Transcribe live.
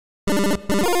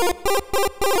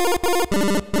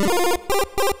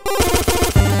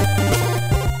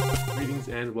Greetings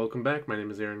and welcome back. My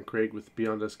name is Aaron Craig with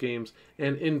Beyond Us Games,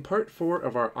 and in part 4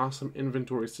 of our awesome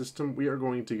inventory system, we are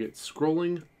going to get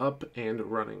scrolling up and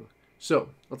running. So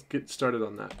let's get started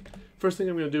on that. First thing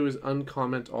I'm going to do is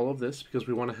uncomment all of this because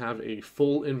we want to have a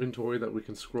full inventory that we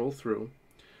can scroll through.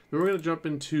 Then we're going to jump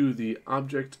into the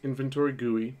Object Inventory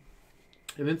GUI,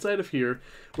 and inside of here,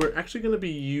 we're actually going to be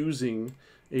using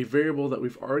a variable that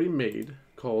we've already made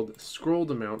called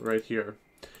scrolled amount right here.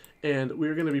 And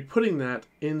we're going to be putting that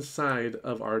inside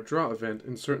of our draw event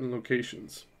in certain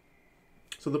locations.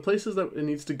 So the places that it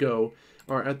needs to go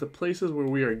are at the places where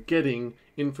we are getting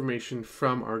information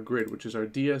from our grid, which is our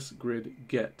DS grid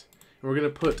get. And we're going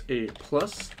to put a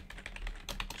plus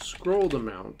scrolled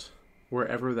amount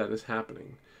wherever that is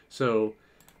happening. So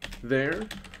there,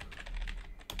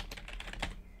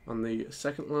 on the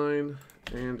second line,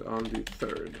 and on the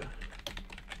third.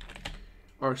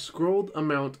 Our scrolled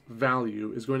amount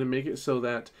value is going to make it so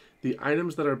that the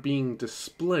items that are being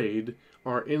displayed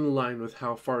are in line with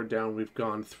how far down we've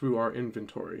gone through our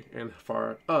inventory and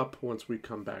far up once we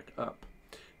come back up.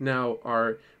 Now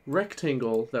our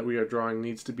rectangle that we are drawing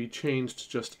needs to be changed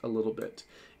just a little bit.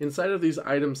 Inside of these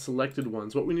item selected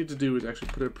ones, what we need to do is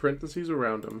actually put a parentheses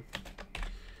around them,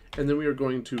 and then we are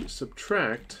going to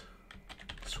subtract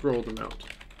scrolled amount.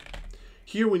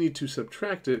 Here we need to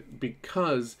subtract it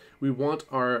because we want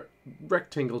our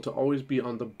rectangle to always be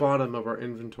on the bottom of our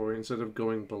inventory instead of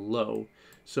going below.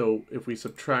 So if we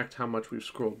subtract how much we've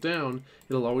scrolled down,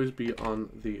 it'll always be on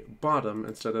the bottom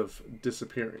instead of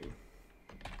disappearing.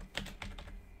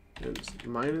 And it's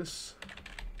minus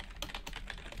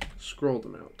scrolled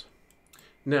amount.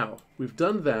 Now, we've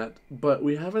done that, but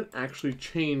we haven't actually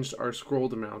changed our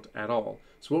scrolled amount at all.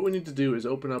 So what we need to do is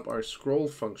open up our scroll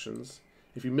functions.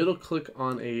 If you middle click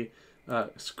on a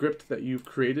script that you've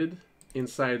created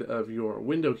inside of your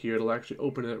window here, it'll actually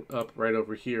open it up right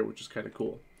over here, which is kind of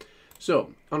cool.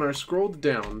 So on our scrolled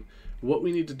down, what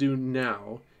we need to do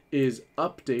now is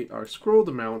update our scrolled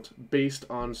amount based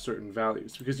on certain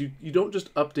values, because you don't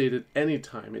just update it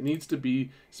anytime. It needs to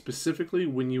be specifically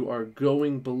when you are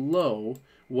going below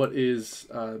what is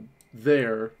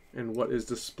there and what is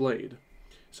displayed.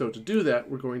 So to do that,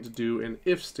 we're going to do an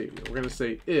if statement. We're going to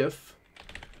say if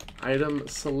item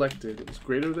selected is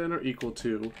greater than or equal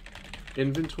to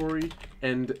inventory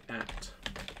end at.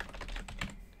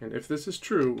 And if this is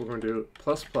true, we're going to do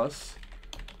plus plus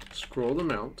scrolled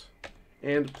amount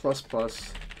and plus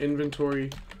plus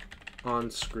inventory on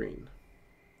screen.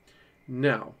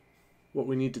 Now, what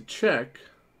we need to check,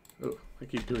 oh, I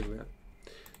keep doing that.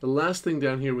 The last thing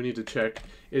down here we need to check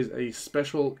is a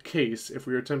special case. If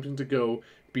we are attempting to go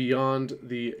beyond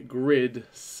the grid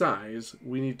size,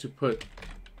 we need to put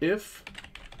if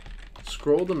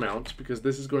scrolled amount, because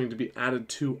this is going to be added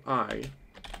to I.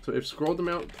 So if scrolled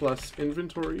amount plus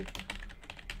inventory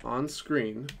on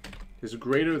screen is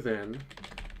greater than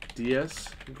DS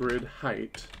grid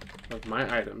height of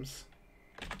my items,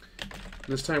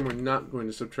 this time we're not going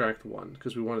to subtract 1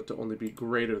 because we want it to only be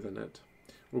greater than it.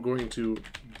 We're going to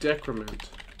decrement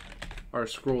our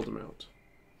scrolled amount.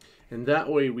 And that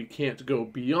way we can't go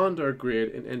beyond our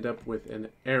grid and end up with an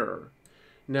error.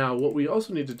 Now what we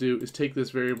also need to do is take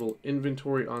this variable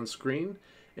inventory on screen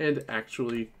and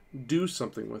actually do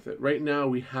something with it. Right now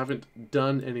we haven't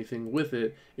done anything with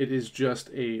it. It is just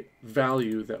a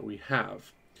value that we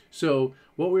have. So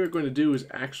what we are going to do is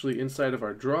actually inside of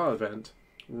our draw event,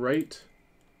 right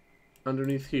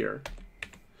underneath here,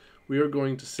 we are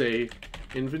going to say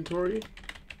inventory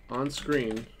on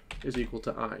screen is equal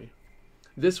to I.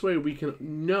 This way we can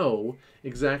know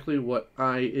exactly what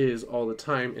I is all the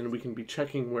time, and we can be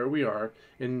checking where we are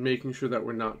and making sure that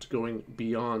we're not going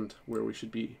beyond where we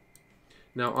should be.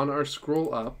 Now on our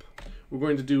scroll up, we're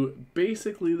going to do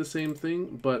basically the same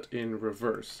thing, but in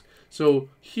reverse. So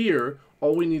here,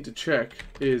 all we need to check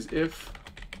is if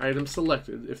item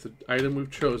selected, if the item we've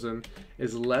chosen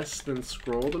is less than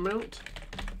scrolled amount.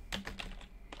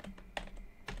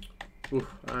 Oof,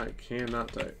 I cannot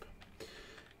type.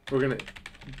 We're going to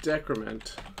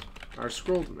decrement our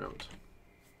scrolled amount.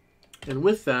 And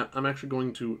with that, I'm actually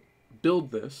going to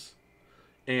build this,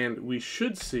 and we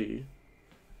should see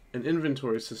an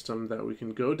inventory system that we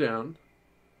can go down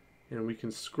and we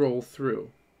can scroll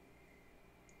through.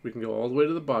 We can go all the way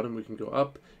to the bottom, we can go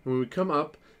up, and when we come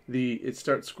up, it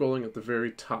starts scrolling at the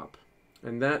very top.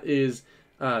 And that is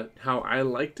how I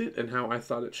liked it and how I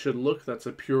thought it should look. That's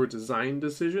a pure design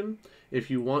decision. If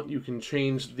you want, you can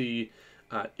change the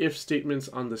if statements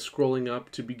on the scrolling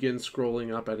up to begin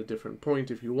scrolling up at a different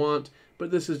point if you want, but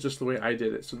this is just the way I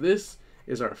did it. So this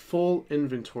is our full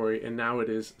inventory, and now it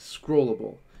is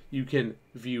scrollable. You can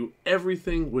view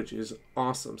everything, which is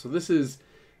awesome. So this is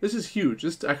huge.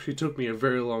 This actually took me a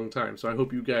very long time. So I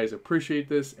hope you guys appreciate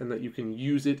this and that you can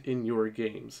use it in your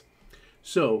games.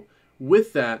 So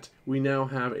with that, we now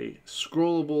have a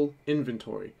scrollable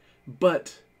inventory,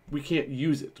 but we can't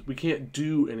use it. We can't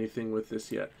do anything with this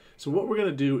yet. So what we're going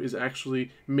to do is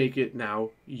actually make it now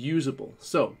usable.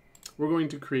 So we're going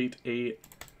to create a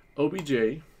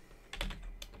obj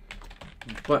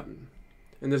button.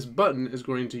 And this button is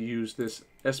going to use this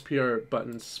SPR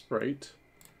button sprite.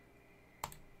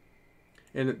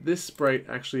 And this sprite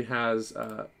actually has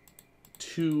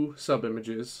 2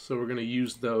 sub-images, so we're going to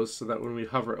use those so that when we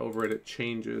hover over it, it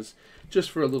changes,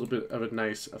 just for a little bit of a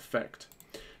nice effect.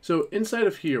 So inside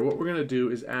of here, what we're going to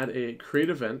do is add a create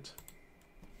event,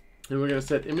 and we're going to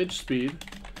set image speed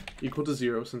equal to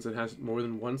 0 since it has more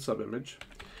than one sub-image.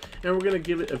 And we're going to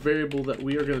give it a variable that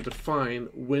we are going to define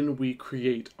when we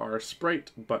create our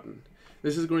sprite button.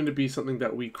 This is going to be something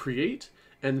that we create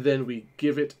and then we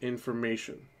give it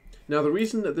information. Now the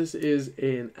reason that this is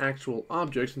an actual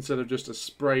object instead of just a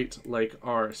sprite like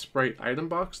our sprite item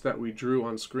box that we drew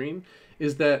on screen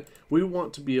is that we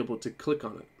want to be able to click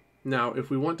on it. Now if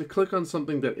we want to click on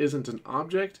something that isn't an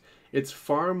object, it's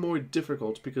far more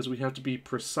difficult because we have to be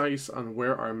precise on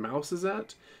where our mouse is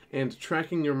at, and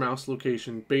tracking your mouse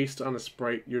location based on a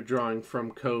sprite you're drawing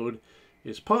from code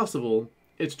is possible.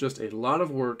 It's just a lot of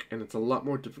work and it's a lot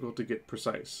more difficult to get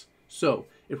precise. So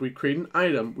if we create an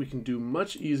item, we can do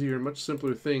much easier and much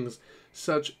simpler things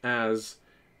such as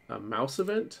a mouse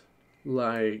event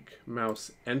like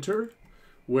mouse enter,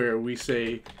 where we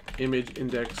say image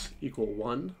index equal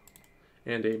 1,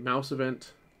 and a mouse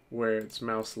event where it's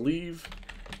mouse leave,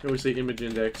 and we say image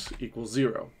index equals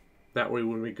 0. That way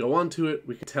when we go onto it,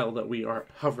 we can tell that we are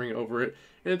hovering over it,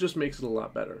 and it just makes it a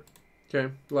lot better.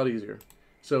 Okay, a lot easier.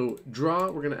 So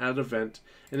draw, we're going to add an event,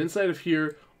 and inside of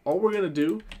here, all we're going to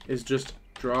do is just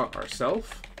draw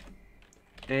ourself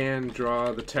and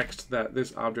draw the text that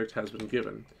this object has been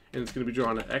given. And it's going to be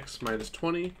drawn at x minus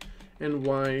 20 and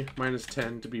y minus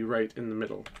 10 to be right in the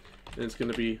middle. And it's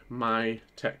going to be my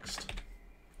text.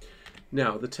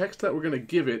 Now, the text that we're going to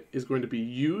give it is going to be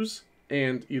use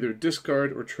and either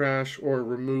discard or trash or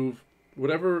remove,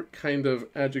 whatever kind of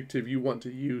adjective you want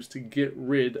to use to get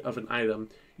rid of an item,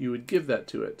 you would give that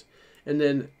to it. And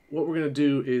then what we're going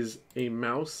to do is a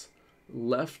mouse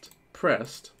left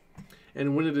pressed,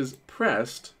 and when it is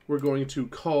pressed, we're going to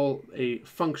call a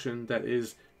function that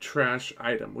is trash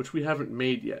item, which we haven't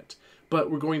made yet,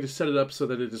 but we're going to set it up so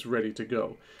that it is ready to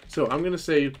go. So I'm going to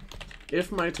say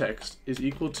if my text is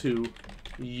equal to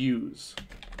use.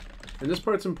 And this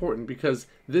part's important because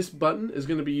this button is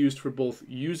going to be used for both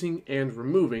using and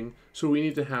removing, so we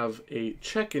need to have a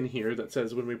check in here that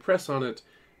says when we press on it,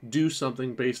 do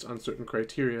something based on certain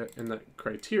criteria, and that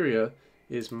criteria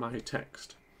is my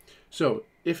text. So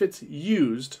if it's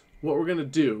used, what we're going to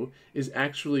do is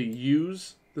actually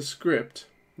use the script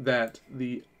that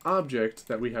the object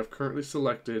that we have currently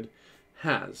selected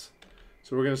has.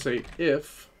 So we're going to say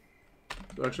if,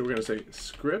 actually we're going to say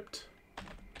script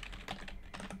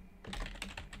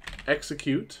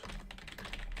execute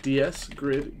ds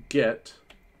grid get.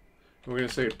 We're going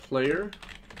to say player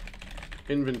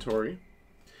inventory,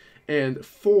 and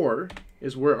for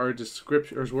is where our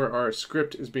description, or is where our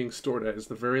script is being stored at, is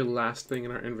the very last thing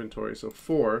in our inventory. So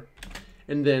for,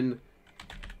 and then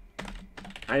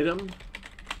item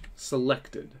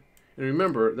selected. And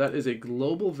remember, that is a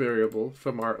global variable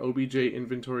from our obj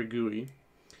inventory GUI,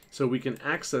 so we can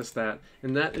access that,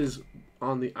 and that is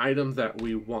on the item that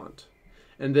we want.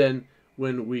 And then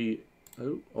when we,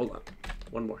 oh, hold on,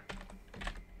 one more.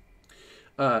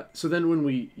 So then when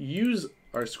we use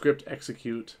our script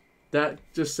execute, that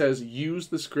just says use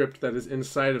the script that is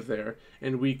inside of there,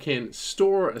 and we can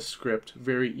store a script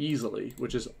very easily,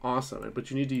 which is awesome, but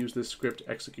you need to use this script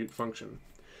execute function.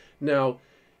 Now,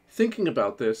 thinking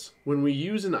about this, when we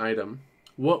use an item,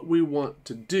 what we want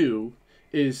to do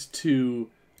is to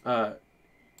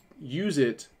use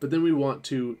it, but then we want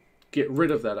to get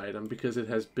rid of that item because it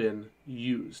has been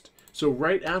used. So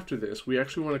right after this, we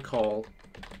actually want to call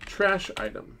trash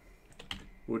item,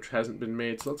 which hasn't been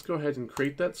made. So let's go ahead and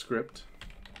create that script,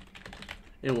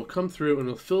 and we'll come through and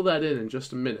we'll fill that in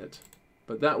just a minute.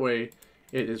 But that way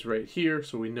it is right here,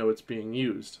 so we know it's being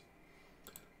used.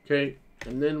 Okay,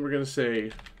 and then we're going to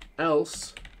say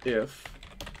else if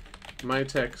my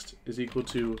text is equal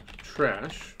to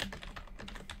trash.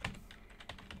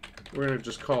 We're going to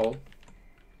just call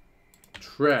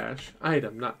trash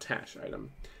item, not tash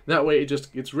item. That way it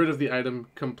just gets rid of the item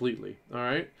completely. All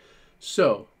right.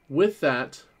 So with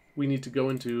that, we need to go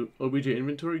into obj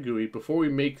inventory GUI before we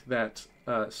make that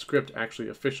script actually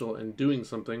official and doing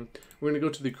something. We're going to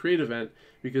go to the create event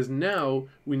because now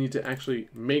we need to actually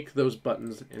make those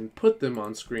buttons and put them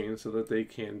on screen so that they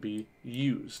can be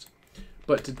used.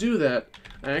 But to do that,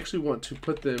 I actually want to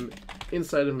put them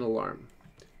inside of an alarm.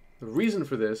 The reason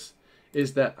for this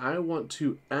is that I want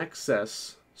to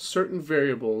access certain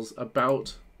variables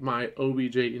about my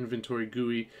obj inventory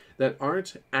GUI that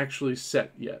aren't actually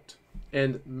set yet.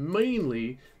 And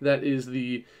mainly that is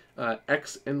the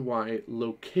X and Y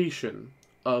location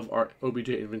of our obj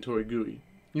inventory GUI.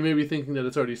 You may be thinking that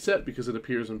it's already set because it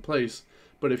appears in place,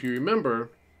 but if you remember,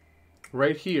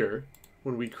 right here,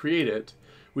 when we create it,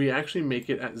 we actually make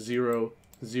it at 0,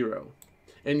 0.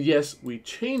 And yes, we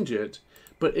change it,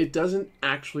 but it doesn't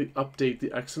actually update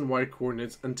the X and Y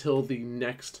coordinates until the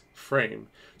next frame.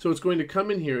 So it's going to come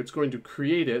in here, it's going to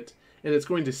create it, and it's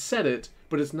going to set it,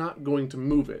 but it's not going to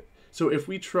move it. So if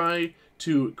we try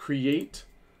to create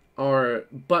our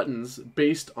buttons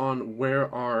based on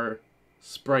where our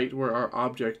sprite, where our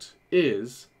object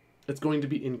is, it's going to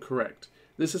be incorrect.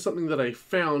 This is something that I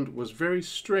found was very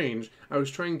strange. I was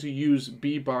trying to use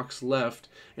bbox left,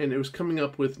 and it was coming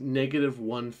up with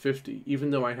 -150,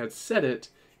 even though I had set it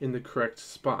in the correct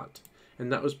spot.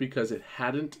 And that was because it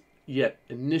hadn't yet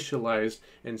initialized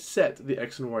and set the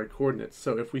X and Y coordinates.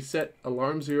 So if we set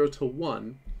alarm 0 to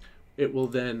 1, it will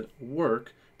then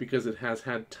work because it has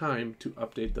had time to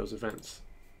update those events.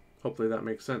 Hopefully that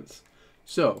makes sense.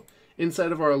 So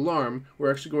inside of our alarm,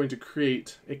 we're actually going to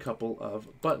create a couple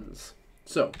of buttons.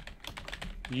 So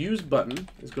use button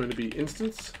is going to be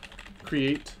instance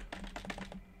create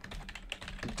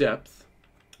depth.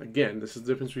 Again, this is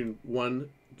the difference between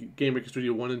GameMaker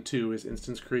Studio 1 and 2 is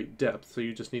instance create depth. So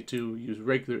you just need to use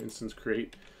regular instance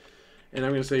create. And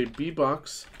I'm going to say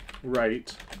bbox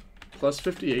right plus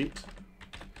 58.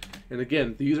 And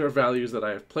again, these are values that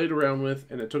I have played around with,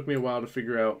 and it took me a while to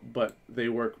figure out, but they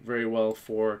work very well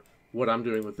for what I'm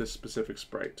doing with this specific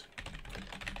sprite.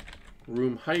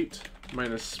 Room height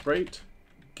minus sprite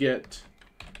get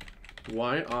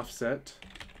Y offset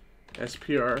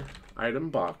SPR item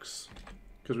box,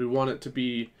 because we want it to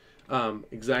be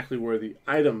exactly where the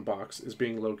item box is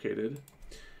being located.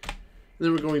 And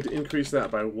then we're going to increase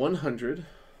that by 100.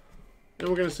 And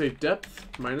we're going to say depth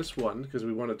minus 1 because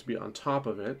we want it to be on top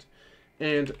of it.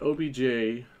 And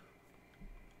obj,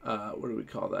 what do we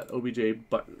call that? Obj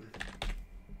button.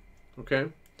 Okay?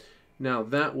 Now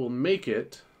that will make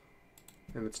it,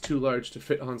 and it's too large to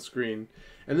fit on screen.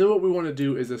 And then what we want to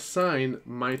do is assign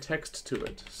my text to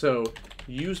it. So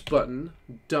use button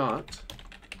dot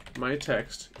my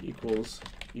text equals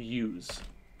use.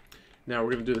 Now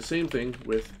we're going to do the same thing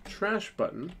with trash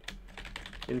button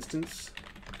instance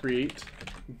create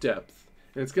depth,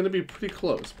 and it's going to be pretty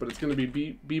close, but it's going to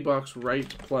be bbox right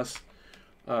plus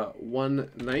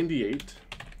 198,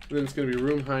 and then it's going to be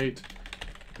room height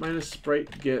minus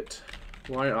sprite get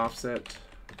Y offset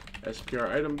SPR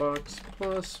item box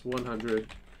plus 100,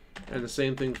 and the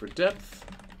same thing for depth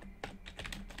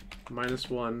minus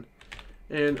 1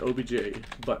 and obj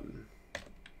button.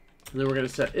 And then we're going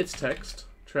to set its text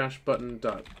trash button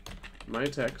dot my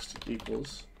text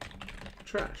equals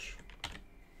trash.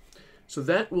 So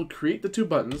that will create the two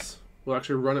buttons. We'll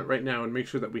actually run it right now and make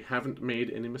sure that we haven't made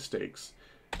any mistakes.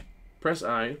 Press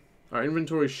I, our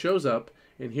inventory shows up,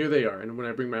 and here they are. And when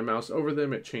I bring my mouse over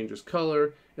them, it changes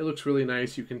color. It looks really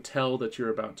nice. You can tell that you're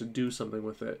about to do something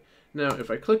with it. Now,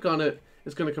 if I click on it,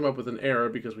 it's going to come up with an error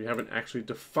because we haven't actually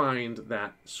defined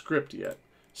that script yet.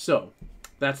 So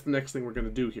that's the next thing we're going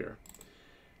to do here.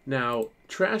 Now,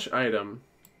 trash item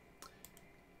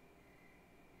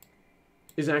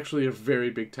is actually a very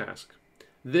big task.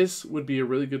 This would be a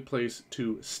really good place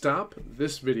to stop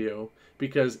this video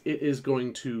because it is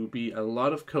going to be a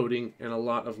lot of coding and a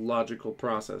lot of logical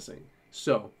processing.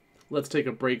 So let's take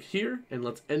a break here and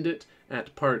let's end it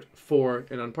at part 4.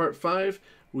 And on part 5,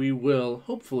 we will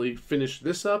hopefully finish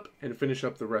this up and finish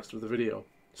up the rest of the video.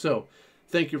 So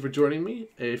thank you for joining me.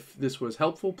 If this was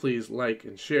helpful, please like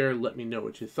and share. Let me know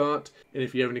what you thought. And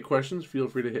if you have any questions, feel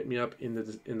free to hit me up in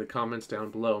the comments down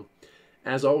below.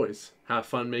 As always, have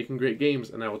fun making great games,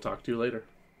 and I will talk to you later.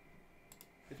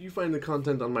 If you find the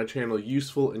content on my channel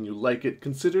useful and you like it,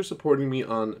 consider supporting me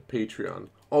on Patreon.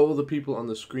 All of the people on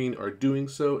the screen are doing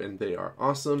so, and they are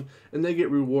awesome, and they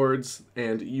get rewards,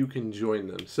 and you can join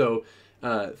them. So,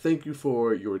 thank you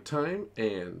for your time,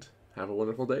 and have a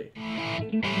wonderful day.